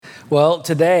Well,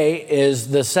 today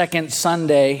is the second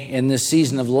Sunday in this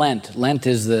season of Lent. Lent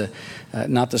is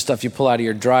not the stuff you pull out of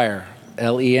your dryer.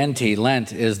 L-E-N-T.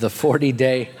 Lent is the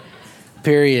 40-day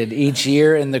period each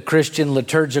year in the Christian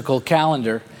liturgical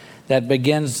calendar that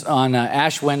begins on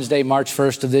Ash Wednesday, March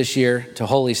 1st of this year, to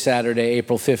Holy Saturday,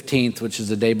 April 15th, which is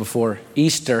the day before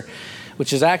Easter,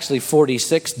 which is actually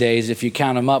 46 days if you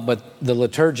count them up, but the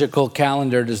liturgical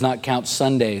calendar does not count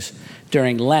Sundays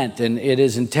during Lent, and it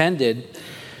is intended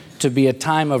to be a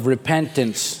time of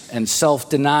repentance and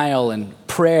self-denial and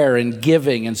prayer and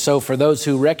giving. And so for those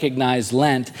who recognize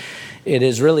Lent, it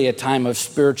is really a time of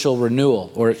spiritual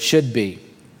renewal, or it should be.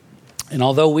 And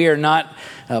although we are not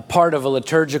part of a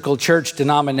liturgical church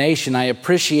denomination, I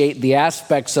appreciate the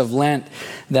aspects of Lent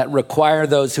that require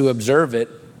those who observe it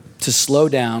to slow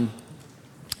down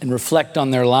and reflect on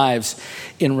their lives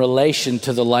in relation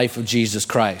to the life of Jesus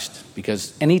Christ.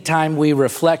 Because anytime we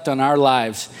reflect on our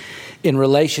lives in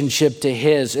relationship to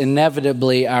His,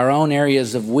 inevitably our own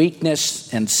areas of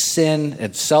weakness and sin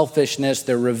and selfishness,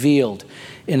 they're revealed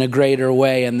in a greater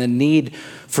way, and the need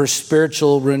for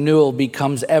spiritual renewal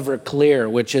becomes ever clearer,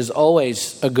 which is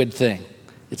always a good thing.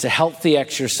 It's a healthy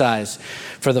exercise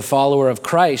for the follower of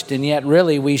Christ, and yet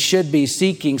really we should be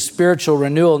seeking spiritual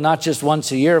renewal not just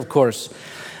once a year, of course,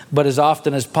 but as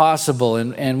often as possible.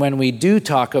 And when we do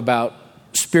talk about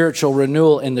spiritual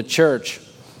renewal in the church,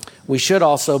 we should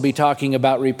also be talking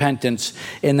about repentance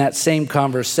in that same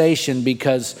conversation,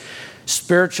 because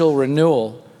spiritual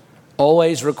renewal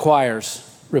always requires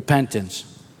repentance.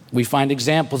 We find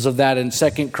examples of that in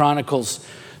 2 Chronicles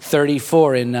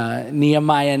 34, in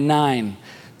Nehemiah 9,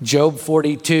 Job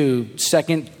 42,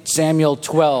 2 Samuel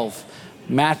 12,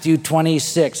 Matthew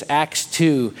 26, Acts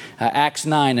 2, Acts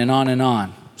 9, and on and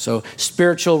on. So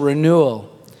spiritual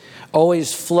renewal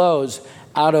always flows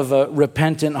out of a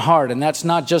repentant heart. And that's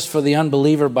not just for the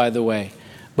unbeliever, by the way,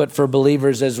 but for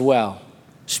believers as well.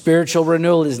 Spiritual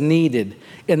renewal is needed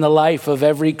in the life of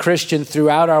every Christian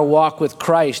throughout our walk with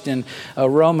Christ. In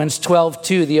Romans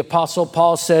 12:2, the Apostle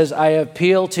Paul says, "I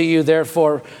appeal to you,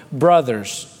 therefore,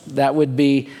 brothers." That would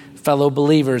be fellow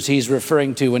believers he's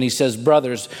referring to when he says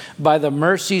brothers. "By the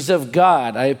mercies of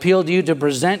God, I appeal to you to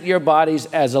present your bodies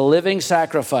as a living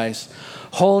sacrifice,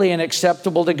 holy and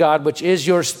acceptable to God, which is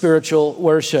your spiritual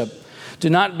worship. Do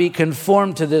not be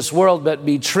conformed to this world, but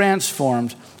be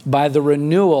transformed by the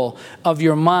renewal of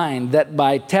your mind, that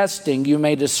by testing you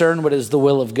may discern what is the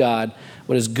will of God,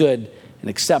 what is good and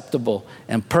acceptable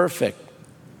and perfect."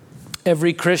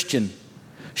 Every Christian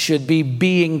should be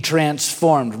being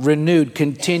transformed, renewed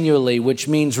continually, which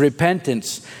means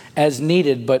repentance as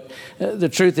needed. But the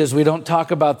truth is, we don't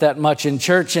talk about that much in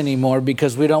church anymore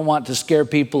because we don't want to scare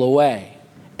people away.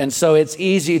 And so it's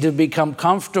easy to become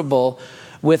comfortable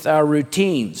with our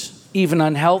routines, even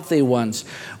unhealthy ones,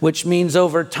 which means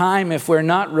over time, if we're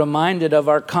not reminded of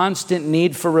our constant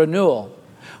need for renewal,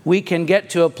 we can get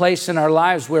to a place in our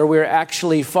lives where we're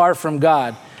actually far from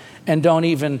God and don't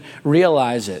even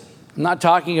realize it. I'm not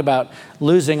talking about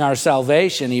losing our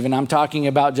salvation even. I'm talking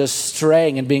about just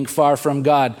straying and being far from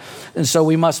God. And so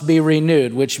we must be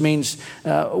renewed, which means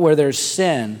where there's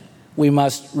sin, we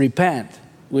must repent,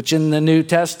 which in the New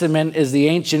Testament is the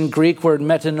ancient Greek word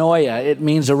metanoia. It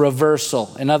means a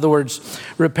reversal. In other words,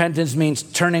 repentance means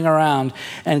turning around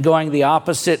and going the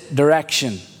opposite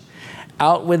direction.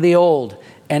 Out with the old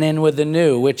and in with the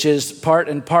new, which is part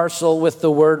and parcel with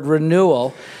the word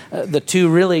renewal. The two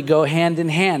really go hand in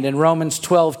hand. In Romans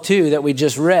 12:2 that we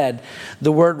just read,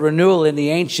 the word renewal in the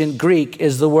ancient Greek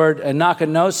is the word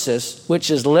anakinosis,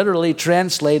 which is literally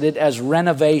translated as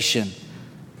renovation.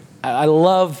 I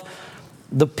love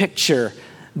the picture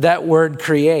that word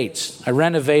creates. I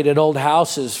renovated old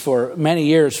houses for many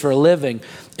years for a living.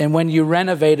 And when you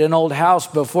renovate an old house,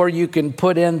 before you can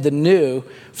put in the new,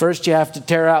 first you have to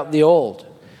tear out the old.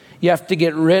 You have to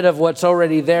get rid of what's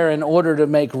already there in order to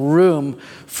make room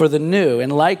for the new.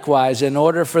 And likewise, in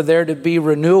order for there to be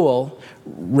renewal,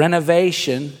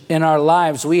 renovation in our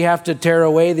lives, we have to tear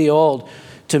away the old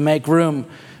to make room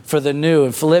for the new.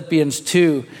 In Philippians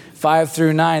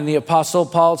 2:5-9, the Apostle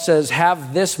Paul says,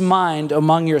 "Have this mind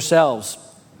among yourselves,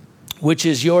 which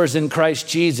is yours in Christ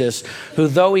Jesus, who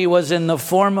though he was in the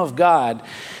form of God,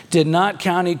 did not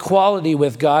count equality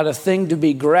with God a thing to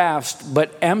be grasped,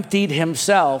 but emptied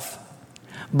himself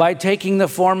by taking the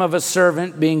form of a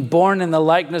servant, being born in the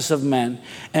likeness of men,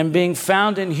 and being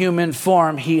found in human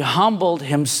form, he humbled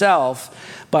himself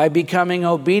by becoming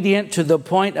obedient to the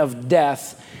point of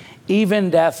death, even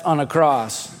death on a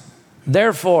cross.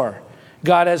 Therefore,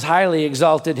 God has highly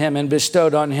exalted him and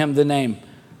bestowed on him the name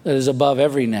that is above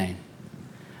every name."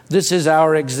 This is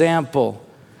our example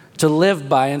to live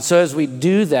by. And so as we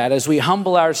do that, as we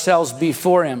humble ourselves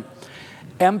before him,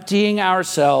 emptying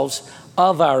ourselves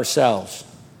of ourselves,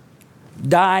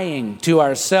 dying to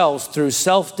ourselves through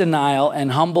self-denial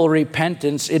and humble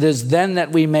repentance, it is then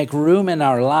that we make room in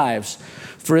our lives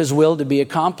for his will to be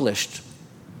accomplished.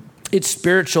 It's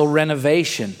spiritual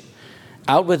renovation.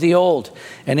 Out with the old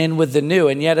and in with the new.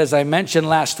 And yet, as I mentioned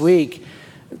last week,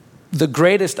 the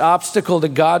greatest obstacle to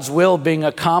God's will being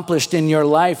accomplished in your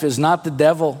life is not the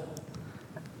devil.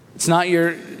 It's not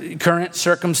your current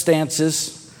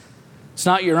circumstances. It's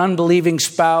not your unbelieving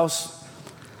spouse.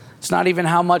 It's not even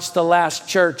how much the last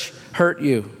church hurt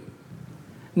you.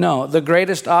 No, the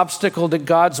greatest obstacle to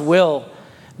God's will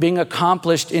being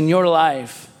accomplished in your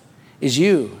life is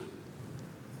you.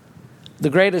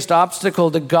 The greatest obstacle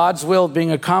to God's will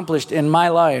being accomplished in my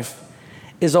life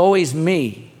is always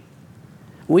me.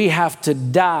 We have to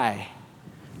die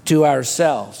to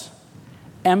ourselves,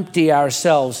 empty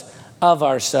ourselves of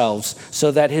ourselves,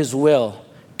 so that his will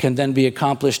can then be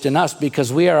accomplished in us,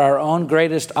 because we are our own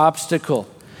greatest obstacle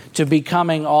to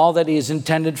becoming all that he has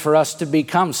intended for us to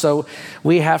become. So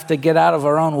we have to get out of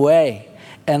our own way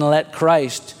and let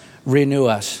Christ renew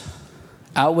us.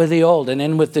 Out with the old and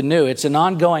in with the new. It's an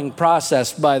ongoing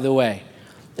process, by the way.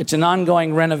 It's an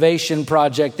ongoing renovation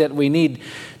project that we need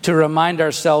to remind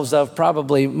ourselves of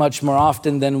probably much more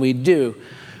often than we do,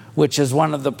 which is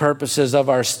one of the purposes of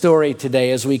our story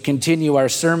today as we continue our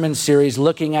sermon series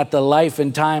looking at the life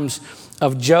and times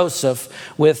of Joseph,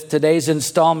 with today's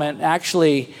installment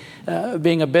actually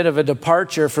being a bit of a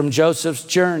departure from Joseph's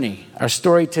journey. Our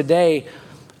story today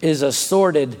is a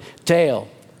sordid tale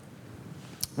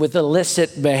with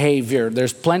illicit behavior.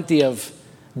 There's plenty of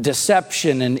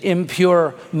deception and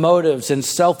impure motives and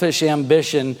selfish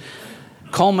ambition,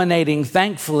 culminating,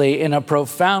 thankfully, in a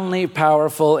profoundly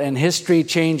powerful and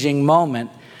history-changing moment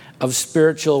of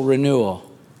spiritual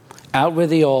renewal. Out with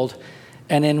the old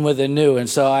and in with the new. And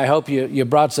so I hope you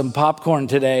brought some popcorn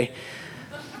today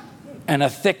and a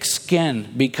thick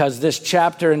skin, because this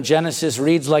chapter in Genesis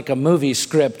reads like a movie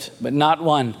script, but not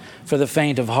one for the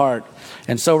faint of heart.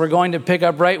 And so we're going to pick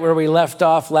up right where we left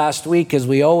off last week, as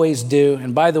we always do.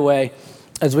 And by the way,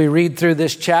 as we read through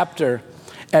this chapter,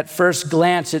 at first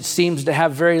glance, it seems to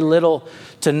have very little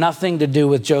to nothing to do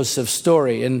with Joseph's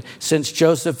story. And since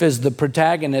Joseph is the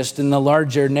protagonist in the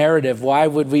larger narrative, why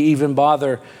would we even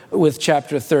bother with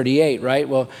chapter 38, right?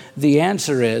 Well, the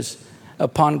answer is,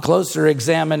 upon closer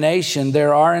examination,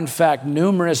 there are in fact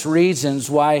numerous reasons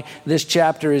why this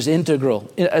chapter is integral,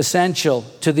 essential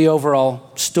to the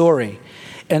overall story.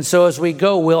 And so as we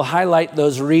go, we'll highlight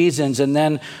those reasons, and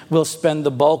then we'll spend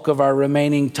the bulk of our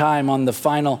remaining time on the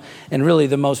final and really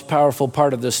the most powerful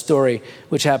part of the story,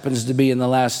 which happens to be in the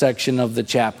last section of the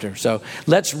chapter. So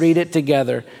let's read it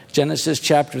together. Genesis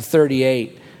chapter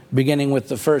 38, beginning with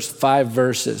the first 5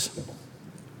 verses.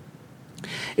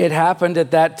 It happened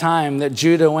at that time that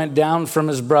Judah went down from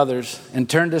his brothers and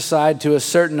turned aside to a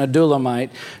certain Adullamite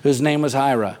whose name was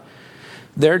Hira.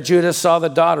 There Judah saw the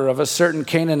daughter of a certain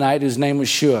Canaanite whose name was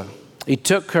Shua. He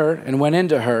took her and went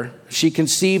into her. She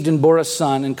conceived and bore a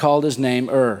son and called his name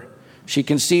She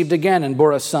conceived again and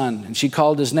bore a son, and she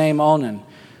called his name Onan.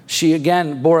 She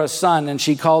again bore a son, and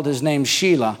she called his name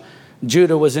Shelah.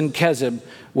 Judah was in Kezib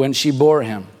when she bore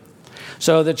him.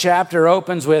 So the chapter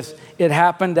opens with, it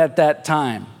happened at that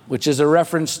time, which is a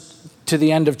reference to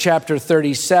the end of chapter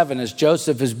 37, as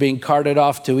Joseph is being carted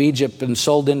off to Egypt and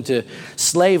sold into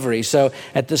slavery. So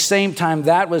at the same time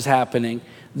that was happening,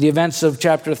 the events of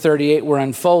chapter 38 were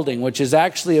unfolding, which is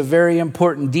actually a very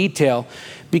important detail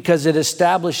because it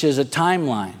establishes a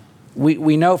timeline.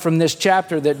 We know from this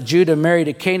chapter that Judah married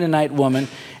a Canaanite woman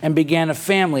and began a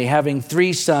family, having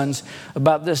 3 sons,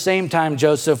 about the same time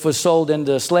Joseph was sold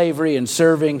into slavery and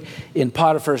serving in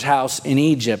Potiphar's house in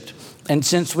Egypt. And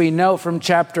since we know from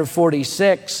chapter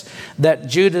 46 that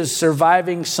Judah's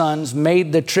surviving sons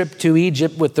made the trip to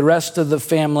Egypt with the rest of the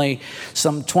family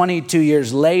some 22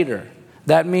 years later,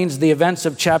 that means the events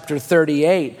of chapter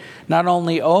 38 not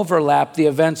only overlap the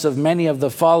events of many of the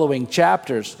following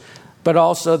chapters, but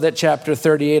also that chapter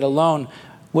 38 alone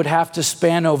would have to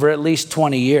span over at least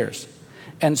 20 years.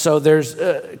 And so there's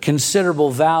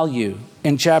considerable value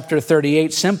in chapter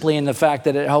 38 simply in the fact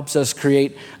that it helps us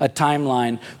create a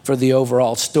timeline for the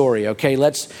overall story. Okay,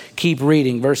 let's keep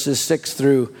reading verses 6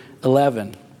 through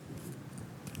 11.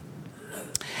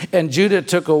 And Judah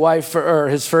took a wife for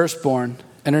his firstborn,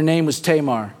 and her name was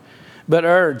Tamar.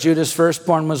 But Judah's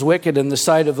firstborn, was wicked in the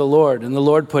sight of the Lord, and the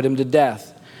Lord put him to death.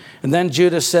 And then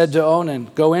Judah said to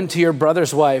Onan, go into your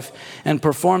brother's wife and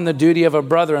perform the duty of a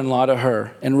brother-in-law to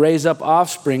her, and raise up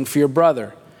offspring for your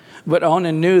brother. But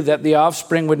Onan knew that the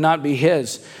offspring would not be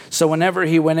his. So whenever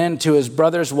he went in to his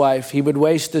brother's wife, he would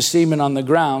waste the semen on the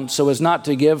ground so as not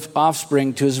to give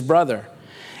offspring to his brother.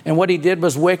 And what he did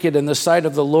was wicked in the sight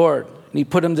of the Lord, and he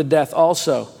put him to death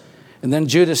also. And then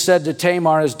Judah said to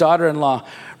Tamar, his daughter-in-law,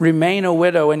 "Remain a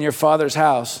widow in your father's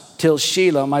house till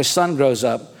Shelah, my son, grows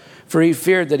up," for he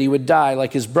feared that he would die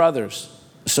like his brothers.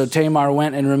 So Tamar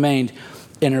went and remained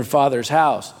in her father's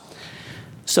house.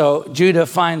 So Judah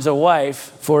finds a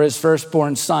wife for his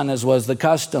firstborn son, as was the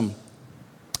custom.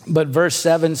 But verse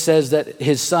 7 says that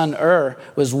his son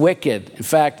was wicked. In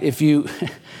fact, if you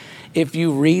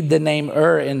read the name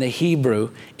in the Hebrew,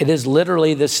 it is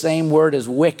literally the same word as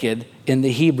wicked in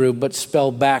the Hebrew, but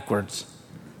spelled backwards.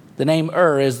 The name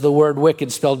is the word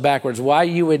wicked spelled backwards. Why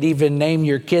you would even name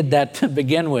your kid that to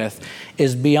begin with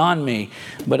is beyond me.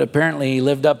 But apparently he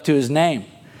lived up to his name.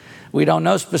 We don't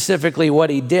know specifically what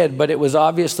he did, but it was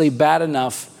obviously bad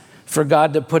enough for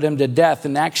God to put him to death.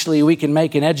 And actually, we can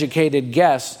make an educated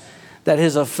guess that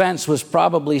his offense was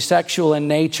probably sexual in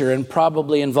nature and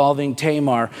probably involving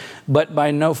Tamar, but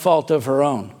by no fault of her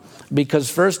own. Because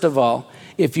first of all,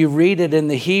 if you read it in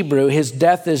the Hebrew, his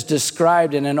death is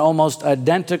described in an almost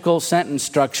identical sentence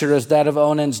structure as that of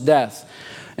Onan's death.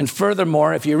 And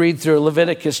furthermore, if you read through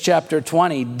Leviticus chapter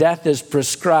 20, death is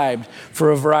prescribed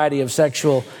for a variety of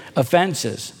sexual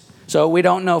offenses. So we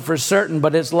don't know for certain,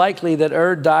 but it's likely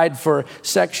that died for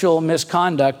sexual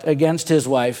misconduct against his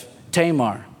wife,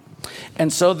 Tamar.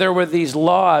 And so there were these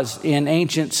laws in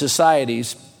ancient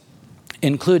societies,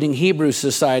 including Hebrew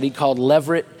society, called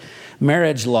levirate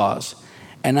marriage laws.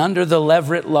 And under the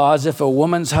levirate laws, if a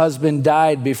woman's husband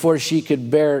died before she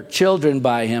could bear children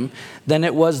by him, then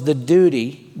it was the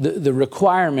duty, the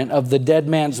requirement of the dead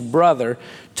man's brother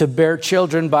to bear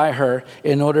children by her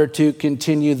in order to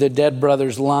continue the dead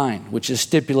brother's line, which is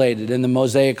stipulated in the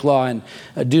Mosaic law in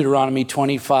Deuteronomy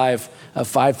 25,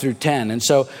 5 through 10. And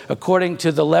so according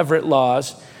to the levirate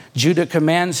laws, Judah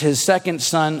commands his second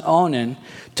son, Onan,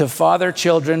 to father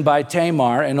children by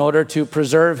Tamar in order to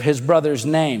preserve his brother's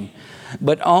name.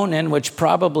 But Onan, which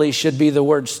probably should be the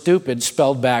word stupid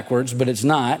spelled backwards, but it's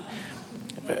not,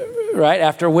 right?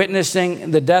 After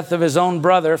witnessing the death of his own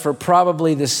brother for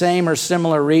probably the same or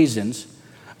similar reasons,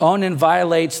 Onan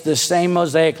violates the same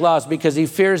Mosaic laws because he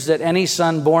fears that any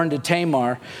son born to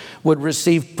Tamar would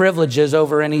receive privileges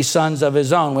over any sons of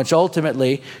his own, which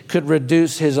ultimately could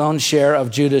reduce his own share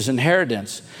of Judah's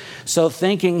inheritance. So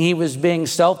thinking he was being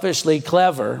selfishly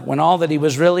clever when all that he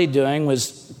was really doing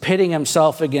was pitting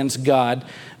himself against God,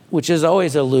 which is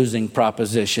always a losing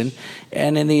proposition.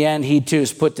 And in the end, he too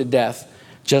is put to death,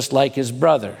 just like his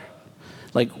brother.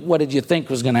 Like, what did you think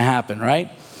was going to happen,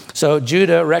 right? So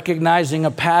Judah, recognizing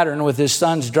a pattern with his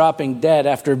sons dropping dead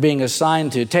after being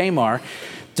assigned to Tamar,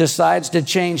 decides to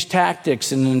change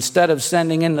tactics. And instead of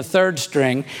sending in the third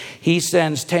string, he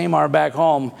sends Tamar back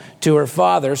home to her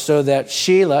father so that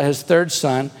Shelah, his third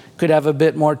son, could have a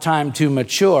bit more time to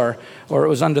mature. Or it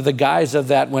was under the guise of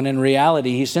that when in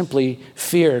reality he simply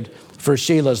feared for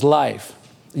Shelah's life.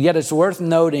 Yet it's worth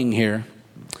noting here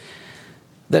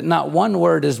that not one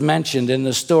word is mentioned in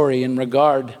the story in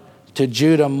regard to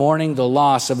Judah mourning the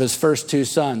loss of his first two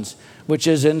sons, which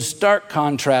is in stark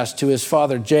contrast to his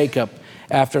father Jacob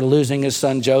after losing his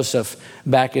son Joseph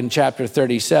back in chapter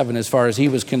 37 as far as he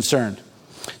was concerned.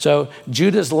 So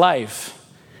Judah's life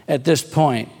at this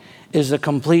point is a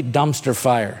complete dumpster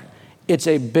fire. It's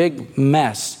a big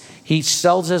mess. He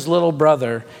sells his little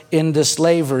brother into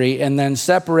slavery and then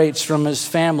separates from his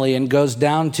family and goes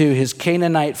down to his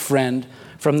Canaanite friend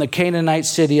from the Canaanite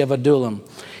city of Adullam.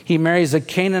 He marries a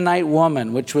Canaanite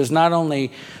woman, which was not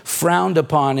only frowned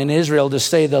upon in Israel to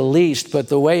say the least, but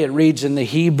the way it reads in the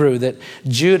Hebrew that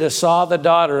Judah saw the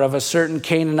daughter of a certain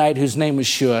Canaanite whose name was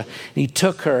Shua, and he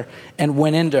took her and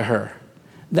went into her.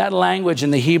 That language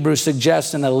in the Hebrew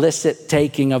suggests an illicit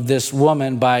taking of this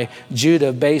woman by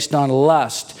Judah based on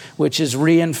lust, which is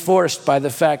reinforced by the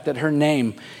fact that her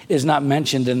name is not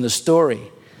mentioned in the story.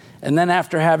 And then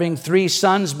after having 3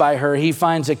 sons by her, he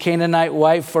finds a Canaanite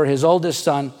wife for his oldest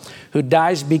son who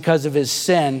dies because of his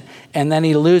sin. And then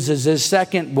he loses his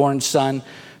second-born son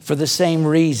for the same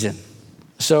reason.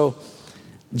 So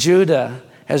Judah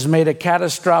has made a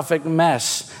catastrophic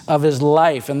mess of his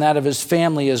life and that of his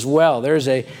family as well. There's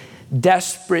a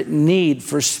desperate need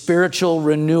for spiritual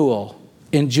renewal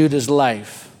in Judah's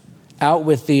life. Out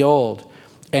with the old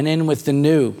and in with the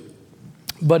new.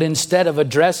 But instead of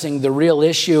addressing the real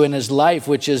issue in his life,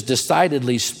 which is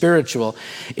decidedly spiritual,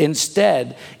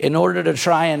 instead, in order to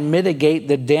try and mitigate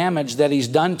the damage that he's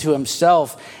done to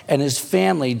himself and his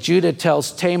family, Judah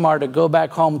tells Tamar to go back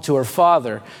home to her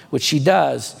father, which she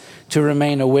does, to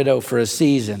remain a widow for a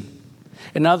season.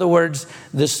 In other words,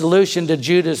 the solution to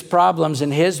Judah's problems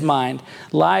in his mind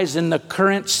lies in the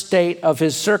current state of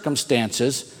his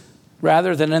circumstances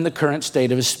rather than in the current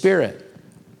state of his spirit.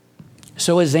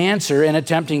 So his answer in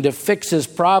attempting to fix his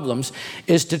problems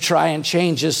is to try and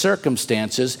change his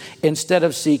circumstances instead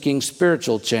of seeking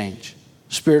spiritual change,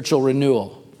 spiritual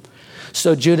renewal.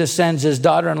 So Judah sends his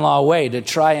daughter-in-law away to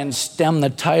try and stem the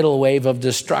tidal wave of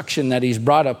destruction that he's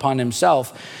brought upon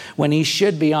himself when he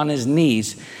should be on his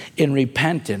knees in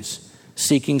repentance,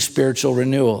 seeking spiritual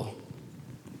renewal.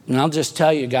 And I'll just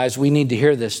tell you guys, we need to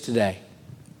hear this today.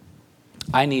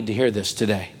 I need to hear this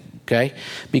today, okay?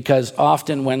 Because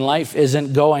often when life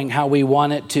isn't going how we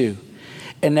want it to,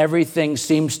 and everything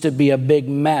seems to be a big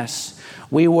mess,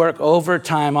 we work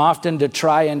overtime often to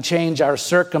try and change our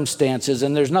circumstances,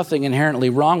 and there's nothing inherently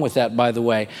wrong with that, by the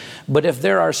way. But if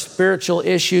there are spiritual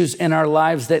issues in our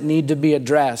lives that need to be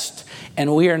addressed,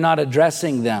 and we are not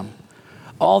addressing them,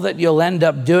 all that you'll end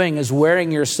up doing is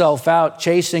wearing yourself out,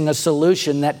 chasing a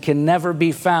solution that can never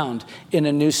be found in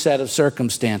a new set of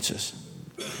circumstances.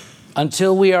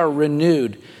 Until we are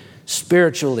renewed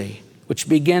spiritually, which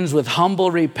begins with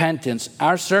humble repentance,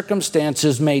 our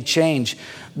circumstances may change,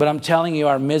 but I'm telling you,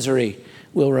 our misery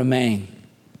will remain.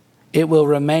 It will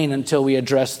remain until we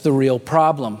address the real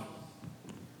problem.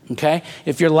 Okay?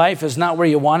 If your life is not where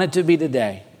you want it to be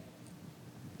today,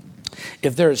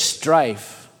 if there is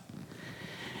strife,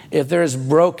 if there is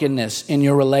brokenness in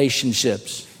your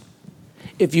relationships,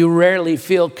 if you rarely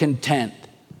feel content,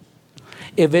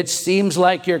 if it seems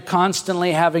like you're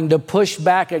constantly having to push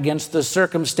back against the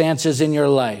circumstances in your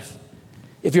life,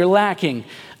 if you're lacking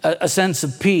a sense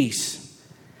of peace,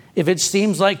 if it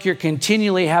seems like you're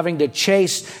continually having to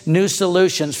chase new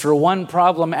solutions for one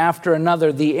problem after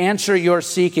another, the answer you're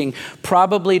seeking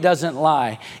probably doesn't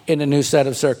lie in a new set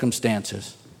of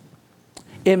circumstances.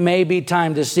 It may be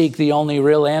time to seek the only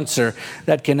real answer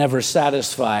that can ever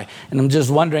satisfy. And I'm just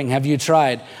wondering, have you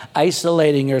tried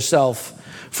isolating yourself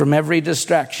from every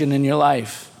distraction in your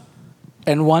life,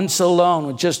 and once alone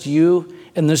with just you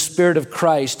and the Spirit of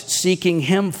Christ, seeking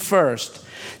Him first,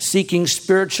 seeking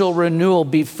spiritual renewal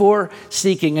before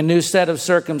seeking a new set of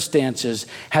circumstances?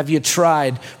 Have you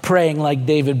tried praying like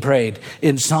David prayed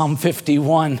in Psalm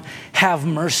 51? Have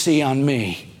mercy on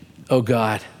me, O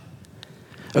God.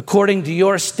 According to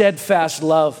your steadfast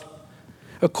love,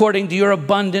 according to your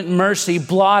abundant mercy,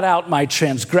 blot out my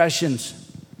transgressions.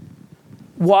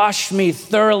 Wash me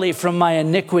thoroughly from my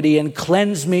iniquity and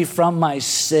cleanse me from my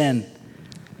sin.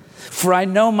 For I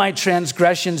know my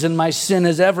transgressions and my sin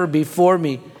is ever before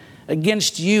me.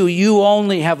 Against you, you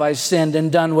only have I sinned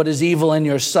and done what is evil in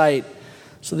your sight,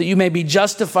 so that you may be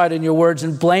justified in your words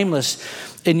and blameless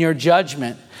in your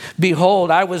judgment. Behold,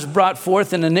 I was brought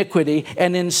forth in iniquity,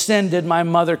 and in sin did my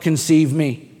mother conceive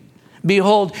me.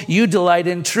 Behold, you delight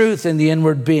in truth in the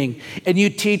inward being, and you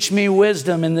teach me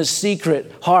wisdom in the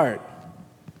secret heart.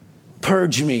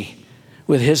 Purge me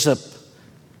with hyssop,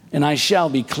 and I shall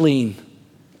be clean.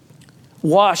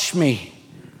 Wash me,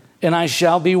 and I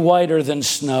shall be whiter than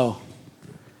snow.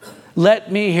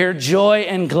 Let me hear joy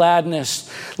and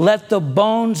gladness. Let the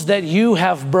bones that you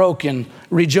have broken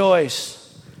rejoice.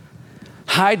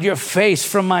 Hide your face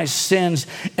from my sins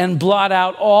and blot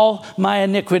out all my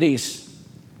iniquities.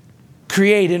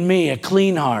 Create in me a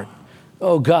clean heart,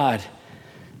 O God,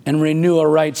 and renew a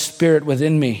right spirit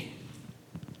within me.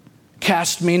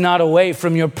 Cast me not away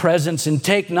from your presence, and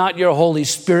take not your Holy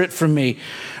Spirit from me.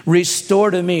 Restore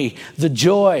to me the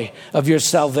joy of your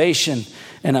salvation,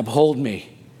 and uphold me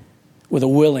with a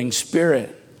willing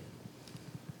spirit.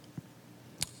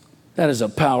 That is a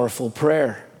powerful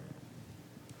prayer.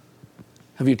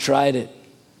 Have you tried it?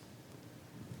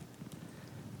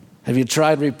 Have you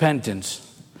tried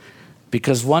repentance?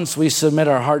 Because once we submit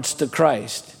our hearts to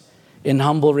Christ in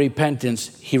humble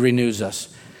repentance, He renews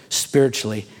us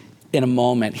spiritually. In a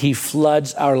moment, He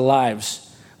floods our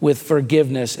lives with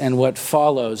forgiveness, and what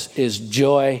follows is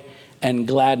joy and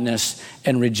gladness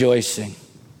and rejoicing.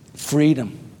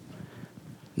 Freedom.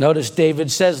 Notice David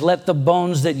says, let the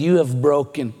bones that you have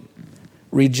broken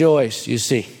rejoice. You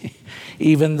see,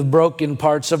 even the broken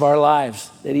parts of our lives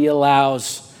that He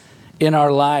allows in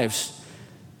our lives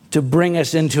to bring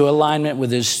us into alignment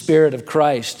with His Spirit of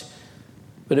Christ.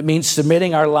 But it means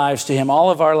submitting our lives to Him, all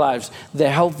of our lives, the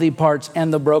healthy parts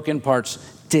and the broken parts,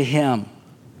 to Him.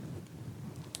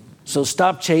 So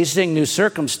stop chasing new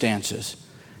circumstances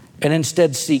and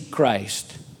instead seek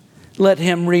Christ. Let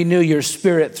Him renew your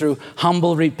spirit through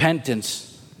humble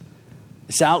repentance.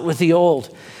 It's out with the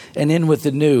old and in with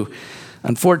the new.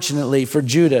 Unfortunately for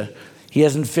Judah, he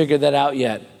hasn't figured that out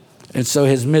yet. And so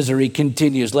his misery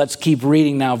continues. Let's keep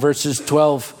reading now, verses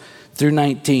 12 through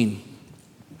 19.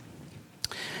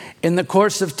 In the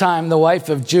course of time, the wife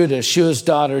of Judah, Shua's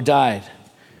daughter, died.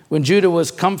 When Judah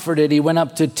was comforted, he went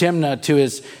up to Timnah to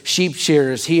his sheep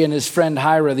shearers, he and his friend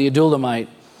Hira the Adullamite.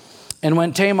 And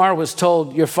when Tamar was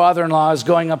told, your father-in-law is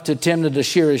going up to Timnah to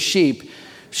shear his sheep,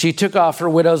 she took off her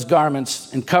widow's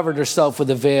garments and covered herself with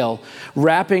a veil,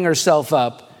 wrapping herself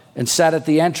up, and sat at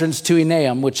the entrance to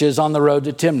Enaim, which is on the road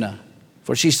to Timnah.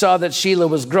 For she saw that Shelah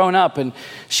was grown up, and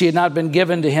she had not been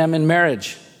given to him in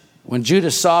marriage. When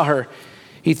Judah saw her,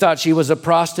 he thought she was a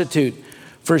prostitute,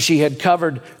 for she had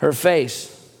covered her face.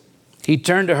 He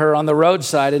turned to her on the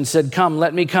roadside and said, come,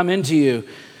 let me come into you,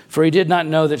 for he did not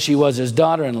know that she was his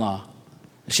daughter-in-law.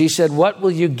 She said, what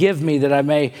will you give me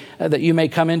that you may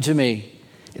come into me?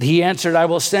 And he answered, I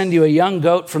will send you a young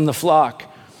goat from the flock.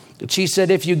 But she said,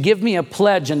 if you give me a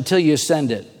pledge until you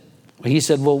send it. He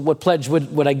said, well, what pledge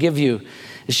would I give you?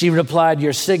 And she replied,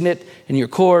 your signet and your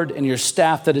cord and your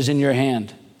staff that is in your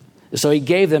hand. So he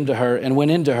gave them to her and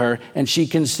went into her, and she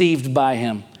conceived by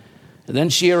him. And then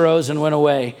she arose and went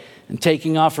away. And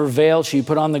taking off her veil, she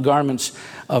put on the garments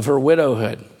of her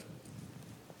widowhood.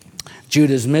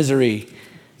 Judah's misery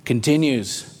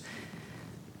continues.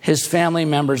 His family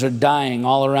members are dying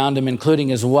all around him, including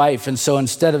his wife. And so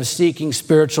instead of seeking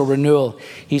spiritual renewal,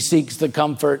 he seeks the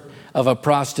comfort of a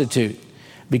prostitute,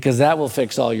 because that will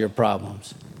fix all your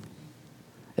problems.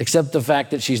 Except the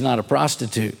fact that she's not a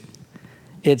prostitute.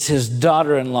 It's his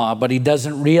daughter-in-law, but he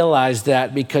doesn't realize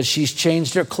that because she's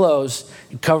changed her clothes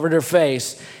and covered her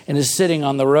face and is sitting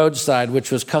on the roadside,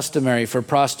 which was customary for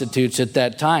prostitutes at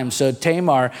that time. So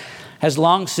Tamar has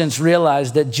long since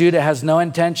realized that Judah has no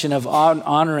intention of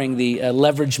honoring the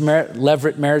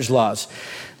levirate marriage laws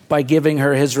by giving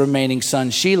her his remaining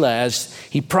son Shelah, as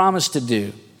he promised to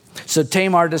do. So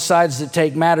Tamar decides to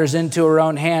take matters into her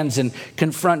own hands and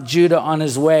confront Judah on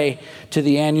his way to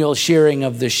the annual shearing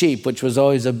of the sheep, which was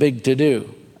always a big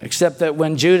to-do. Except that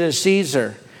when Judah sees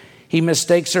her, he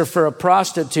mistakes her for a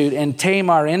prostitute, and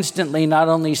Tamar instantly not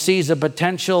only sees a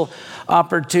potential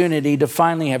opportunity to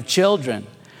finally have children,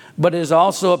 but is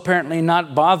also apparently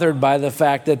not bothered by the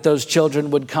fact that those children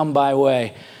would come by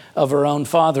way of her own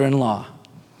father-in-law.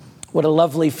 What a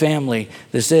lovely family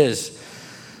this is.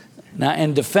 Now,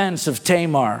 in defense of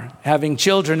Tamar, having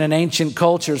children in ancient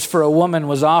cultures for a woman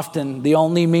was often the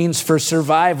only means for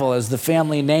survival, as the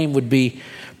family name would be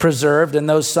preserved, and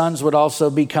those sons would also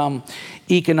become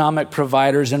economic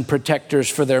providers and protectors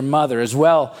for their mother as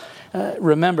well.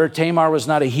 Remember, Tamar was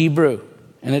not a Hebrew,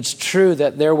 and it's true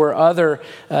that there were other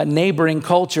neighboring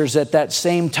cultures at that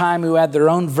same time who had their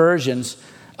own versions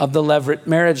of the levirate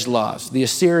marriage laws. The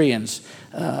Assyrians,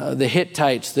 the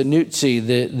Hittites, the Nutsi,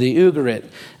 the Ugarit,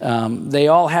 they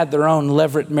all had their own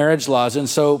levirate marriage laws. And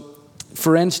so,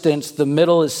 for instance, the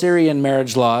Middle Assyrian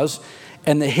marriage laws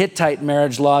and the Hittite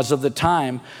marriage laws of the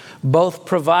time both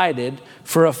provided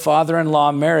for a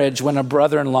father-in-law marriage when a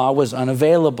brother-in-law was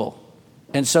unavailable.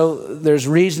 And so there's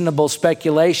reasonable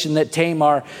speculation that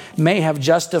Tamar may have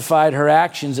justified her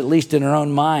actions, at least in her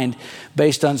own mind,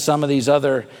 based on some of these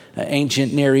other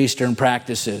ancient Near Eastern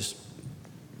practices.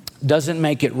 Doesn't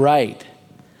make it right,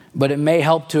 but it may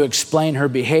help to explain her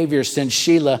behavior, since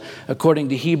Shelah, according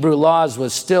to Hebrew laws,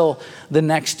 was still the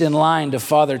next in line to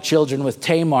father children with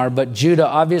Tamar. But Judah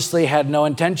obviously had no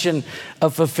intention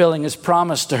of fulfilling his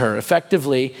promise to her.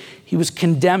 Effectively, he was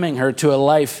condemning her to a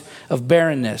life of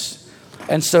barrenness.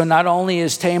 And so not only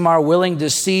is Tamar willing to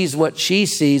seize what she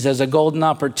sees as a golden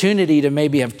opportunity to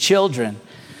maybe have children,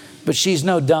 but she's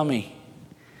no dummy.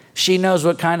 She knows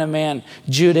what kind of man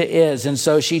Judah is, and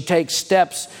so she takes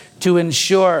steps to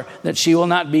ensure that she will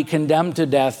not be condemned to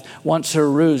death once her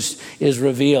ruse is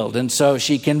revealed. And so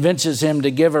she convinces him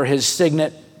to give her his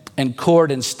signet and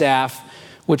cord and staff,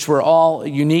 which were all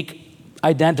unique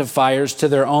identifiers to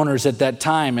their owners at that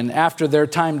time. And after their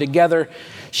time together,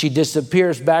 she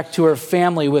disappears back to her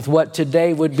family with what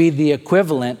today would be the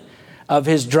equivalent of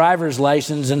his driver's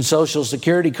license and social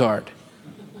security card.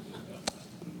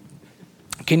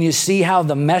 Can you see how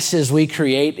the messes we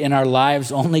create in our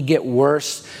lives only get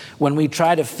worse when we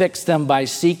try to fix them by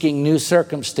seeking new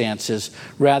circumstances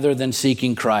rather than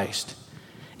seeking Christ?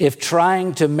 If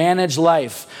trying to manage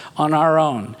life on our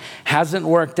own hasn't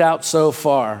worked out so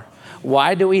far,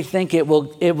 why do we think it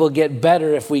will get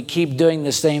better if we keep doing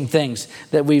the same things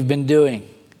that we've been doing?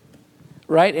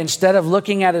 Right? Instead of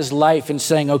looking at his life and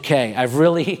saying, okay, I've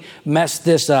really messed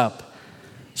this up,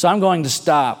 so I'm going to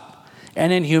stop.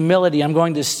 And in humility, I'm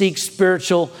going to seek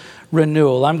spiritual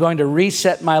renewal. I'm going to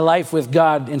reset my life with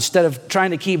God instead of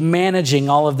trying to keep managing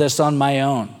all of this on my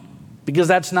own, because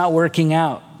that's not working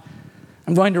out.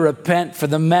 I'm going to repent for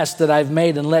the mess that I've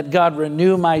made and let God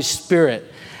renew my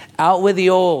spirit, out with the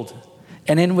old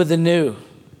and in with the new.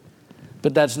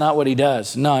 But that's not what he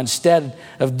does. No, instead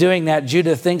of doing that,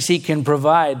 Judah thinks he can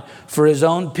provide for his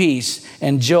own peace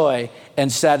and joy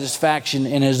and satisfaction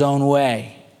in his own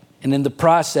way. And in the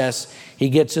process, he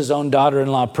gets his own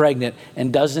daughter-in-law pregnant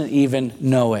and doesn't even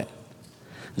know it.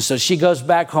 And so she goes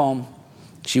back home.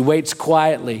 She waits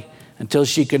quietly until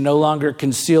she can no longer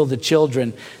conceal the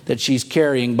children that she's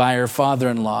carrying by her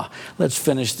father-in-law. Let's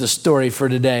finish the story for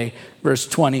today, verse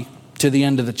 20 to the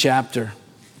end of the chapter.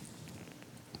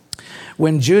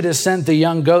 When Judah sent the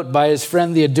young goat by his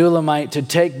friend the Adullamite to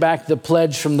take back the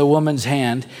pledge from the woman's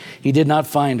hand, he did not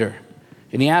find her.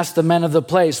 And he asked the men of the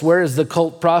place, "Where is the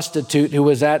cult prostitute who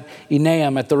was at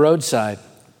Enaim at the roadside?"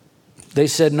 They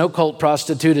said, "No cult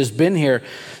prostitute has been here."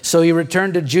 So he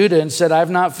returned to Judah and said,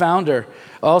 "I've not found her."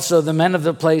 Also, the men of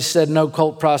the place said, "No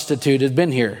cult prostitute has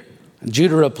been here." And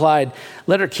Judah replied,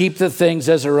 "Let her keep the things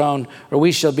as her own, or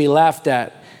we shall be laughed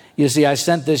at. You see, I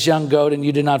sent this young goat and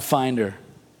you did not find her."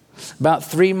 About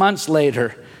 3 months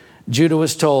later, Judah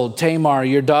was told, "Tamar,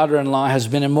 your daughter-in-law, has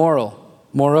been immoral.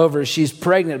 Moreover, she's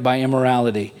pregnant by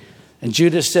immorality." And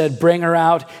Judah said, "Bring her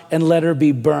out and let her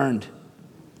be burned."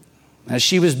 As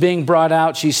she was being brought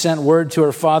out, she sent word to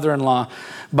her father-in-law,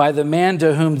 "By the man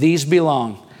to whom these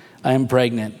belong, I am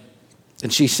pregnant."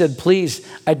 And she said, "Please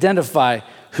identify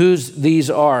whose these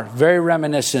are." Very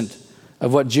reminiscent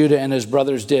of what Judah and his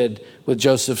brothers did with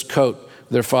Joseph's coat,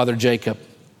 their father Jacob.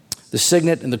 The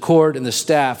signet and the cord and the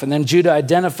staff. And then Judah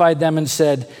identified them and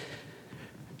said,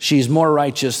 "She's more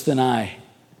righteous than I,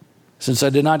 since I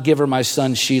did not give her my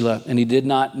son Shelah," and he did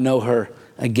not know her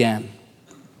again.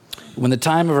 When the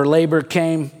time of her labor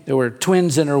came, there were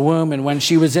twins in her womb, and when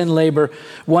she was in labor,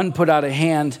 one put out a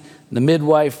hand. The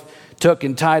midwife took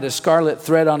and tied a scarlet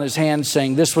thread on his hand,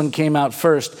 saying, "This one came out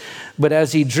first." But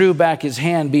as he drew back his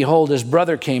hand, behold, his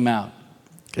brother came out.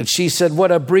 And she said, "What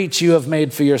a breach you have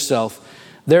made for yourself."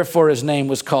 Therefore his name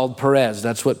was called Perez.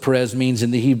 That's what Perez means in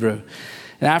the Hebrew.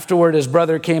 And afterward his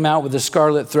brother came out with a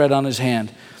scarlet thread on his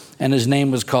hand, and his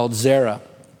name was called Zerah.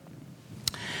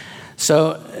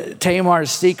 So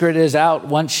Tamar's secret is out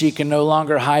once she can no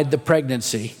longer hide the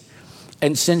pregnancy.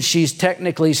 And since she's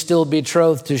technically still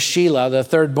betrothed to Shelah, the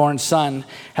third-born son,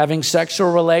 having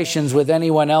sexual relations with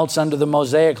anyone else under the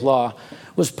Mosaic law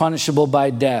was punishable by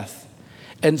death.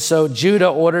 And so Judah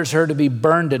orders her to be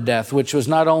burned to death, which was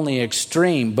not only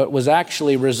extreme, but was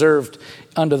actually reserved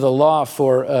under the law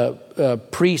for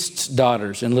priests'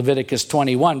 daughters in Leviticus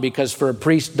 21, because for a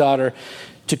priest's daughter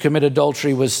to commit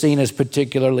adultery was seen as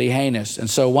particularly heinous. And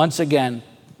so once again,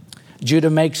 Judah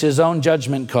makes his own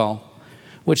judgment call,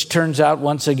 which turns out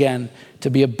once again to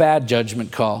be a bad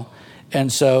judgment call.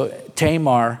 And so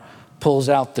Tamar pulls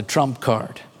out the trump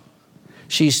card.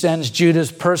 She sends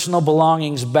Judah's personal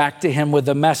belongings back to him with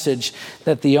a message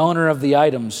that the owner of the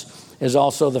items is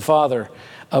also the father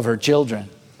of her children.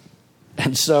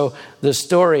 And so the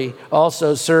story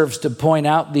also serves to point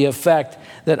out the effect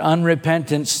that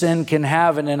unrepentant sin can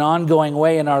have in an ongoing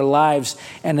way in our lives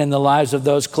and in the lives of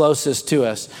those closest to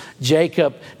us.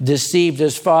 Jacob deceived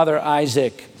his father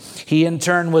Isaac. He in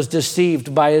turn was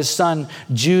deceived by his son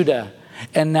Judah.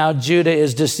 And now Judah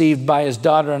is deceived by his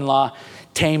daughter-in-law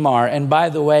Tamar. And by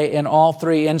the way, in all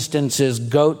three instances,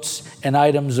 goats and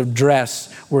items of dress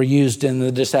were used in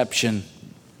the deception.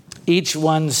 Each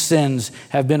one's sins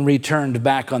have been returned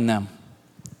back on them.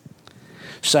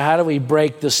 So how do we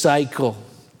break the cycle?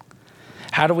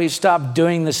 How do we stop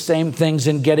doing the same things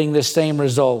and getting the same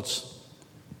results?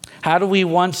 How do we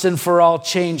once and for all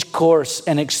change course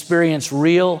and experience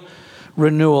real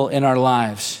renewal in our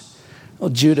lives? Well,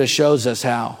 Judah shows us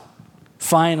how.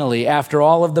 Finally, after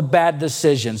all of the bad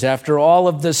decisions, after all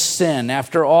of the sin,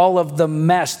 after all of the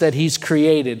mess that he's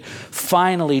created,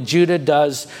 finally Judah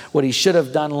does what he should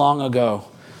have done long ago.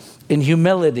 In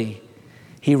humility,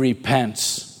 he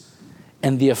repents.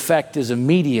 And the effect is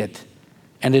immediate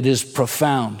and it is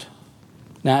profound.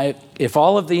 Now, if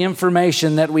all of the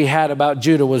information that we had about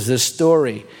Judah was this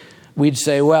story, we'd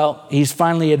say, well, he's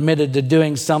finally admitted to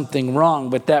doing something wrong,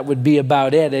 but that would be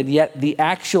about it. And yet the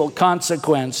actual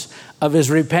consequence of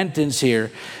his repentance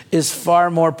here is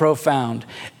far more profound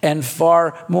and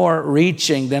far more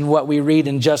reaching than what we read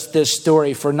in just this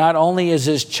story. For not only is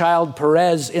his child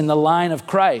Perez in the line of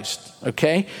Christ,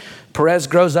 okay? Perez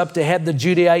grows up to head the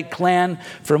Judahite clan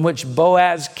from which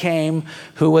Boaz came,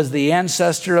 who was the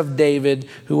ancestor of David,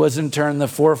 who was in turn the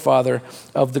forefather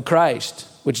of the Christ,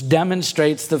 which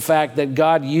demonstrates the fact that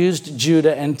God used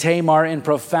Judah and Tamar in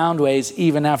profound ways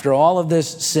even after all of this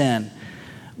sin.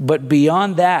 But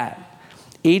beyond that,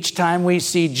 each time we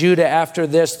see Judah after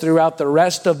this throughout the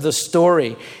rest of the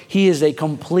story, he is a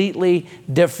completely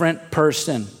different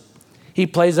person. He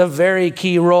plays a very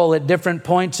key role at different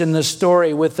points in the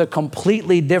story with a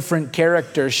completely different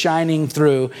character shining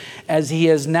through as he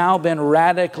has now been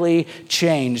radically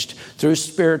changed through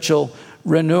spiritual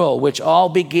renewal, which all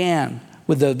began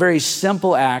with a very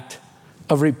simple act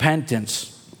of repentance.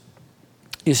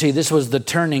 You see, this was the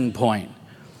turning point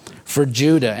for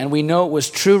Judah. And we know it was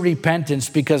true repentance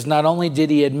because not only did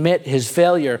he admit his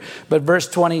failure, but verse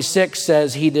 26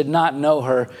 says he did not know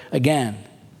her again.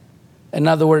 In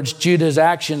other words, Judah's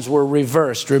actions were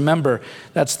reversed. Remember,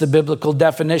 that's the biblical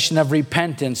definition of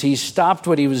repentance. He stopped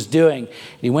what he was doing.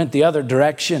 He went the other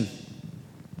direction.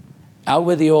 Out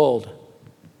with the old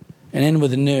and in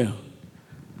with the new.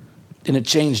 And it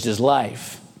changed his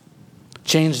life.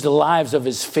 Changed the lives of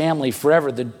his family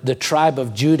forever, the tribe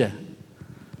of Judah.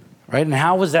 Right? And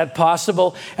how was that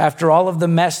possible? After all of the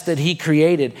mess that he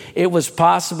created, it was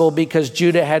possible because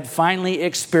Judah had finally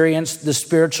experienced the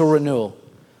spiritual renewal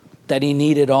that he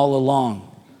needed all along.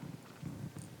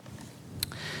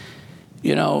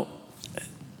 You know,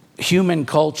 human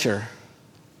culture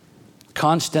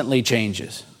constantly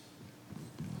changes,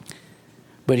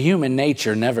 but human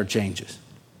nature never changes.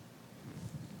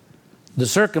 The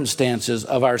circumstances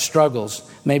of our struggles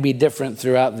may be different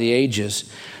throughout the ages,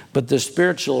 but the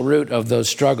spiritual root of those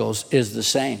struggles is the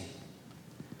same.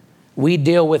 We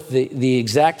deal with the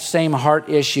exact same heart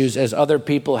issues as other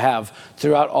people have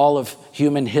throughout all of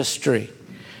human history,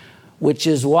 which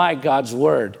is why God's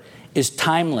word is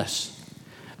timeless,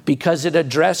 because it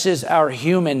addresses our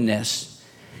humanness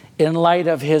in light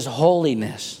of his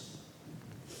holiness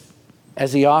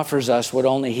as he offers us what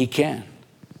only he can.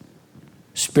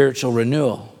 Spiritual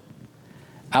renewal.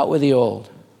 Out with the old,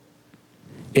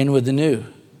 in with the new.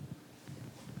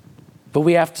 But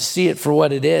we have to see it for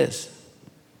what it is.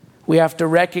 We have to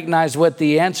recognize what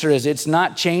the answer is. It's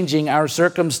not changing our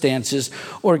circumstances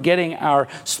or getting our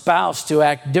spouse to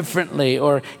act differently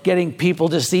or getting people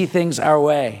to see things our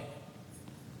way.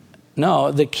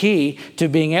 No, the key to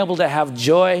being able to have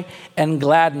joy and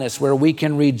gladness where we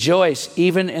can rejoice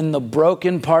even in the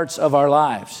broken parts of our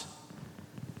lives.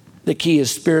 The key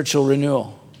is spiritual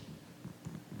renewal.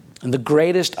 And the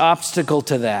greatest obstacle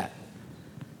to that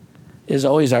is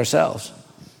always ourselves.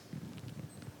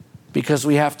 Because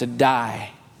we have to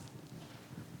die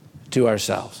to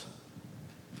ourselves.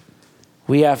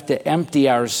 We have to empty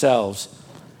ourselves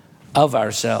of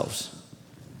ourselves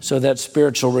so that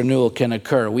spiritual renewal can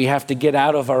occur. We have to get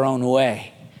out of our own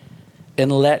way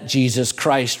and let Jesus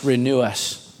Christ renew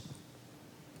us.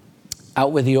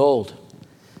 Out with the old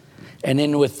and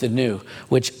in with the new,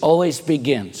 which always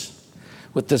begins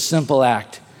with the simple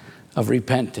act of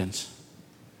repentance.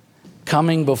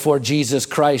 Coming before Jesus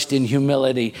Christ in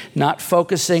humility, not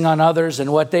focusing on others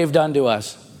and what they've done to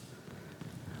us,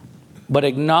 but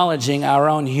acknowledging our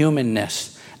own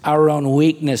humanness, our own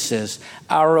weaknesses,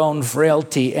 our own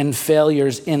frailty and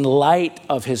failures in light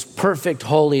of his perfect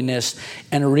holiness,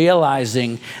 and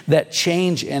realizing that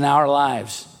change in our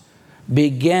lives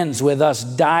begins with us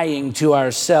dying to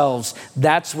ourselves.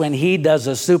 That's when he does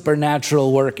a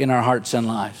supernatural work in our hearts and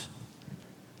lives.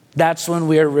 That's when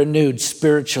we are renewed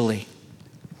spiritually.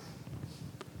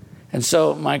 And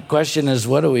so my question is,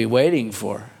 what are we waiting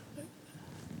for?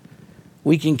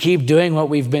 We can keep doing what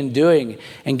we've been doing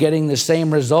and getting the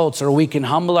same results, or we can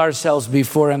humble ourselves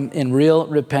before him in real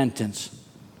repentance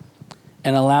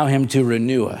and allow him to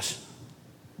renew us,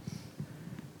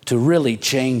 to really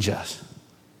change us.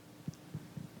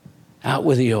 Out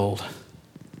with the old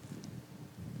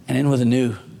and in with the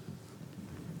new.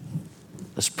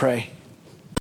 Let's pray.